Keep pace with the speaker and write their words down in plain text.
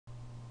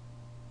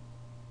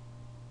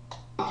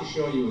To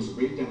show you is a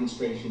brief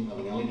demonstration of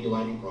an LED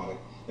lighting product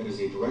that is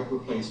a direct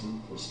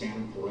replacement for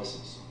standard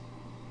fluorescence.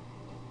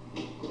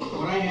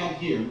 What I have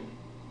here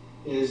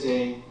is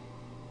a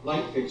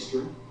light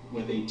fixture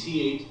with a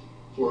T8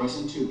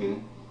 fluorescent tube in it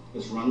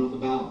that's run with a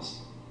ballast.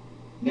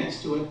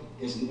 Next to it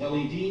is an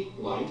LED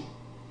light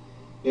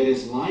that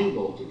is line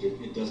voltage.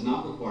 It does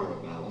not require a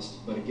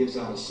ballast, but it gives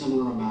out a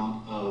similar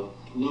amount of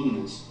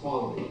luminance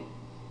quality.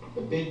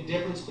 The big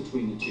difference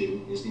between the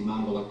two is the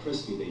amount of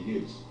electricity they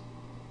use.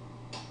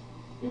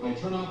 If I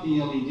turn off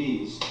the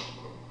LEDs,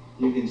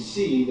 you can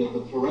see that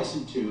the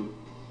fluorescent tube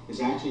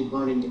is actually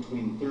burning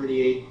between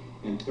 38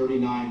 and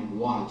 39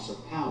 watts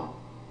of power.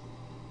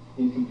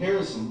 In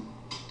comparison,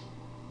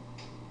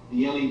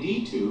 the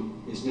LED tube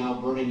is now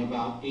burning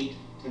about 8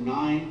 to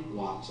 9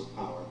 watts of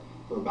power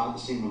for about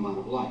the same amount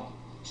of light.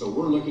 So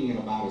we're looking at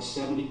about a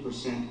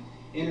 70%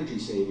 energy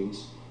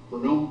savings for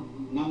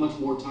not much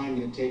more time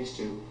than it takes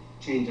to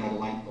change out a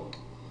light bulb.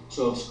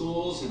 So if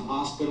schools and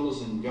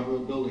hospitals and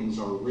government buildings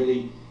are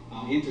really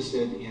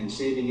interested in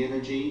saving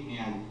energy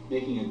and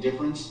making a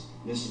difference,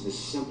 this is the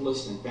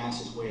simplest and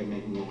fastest way of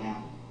making that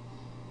happen.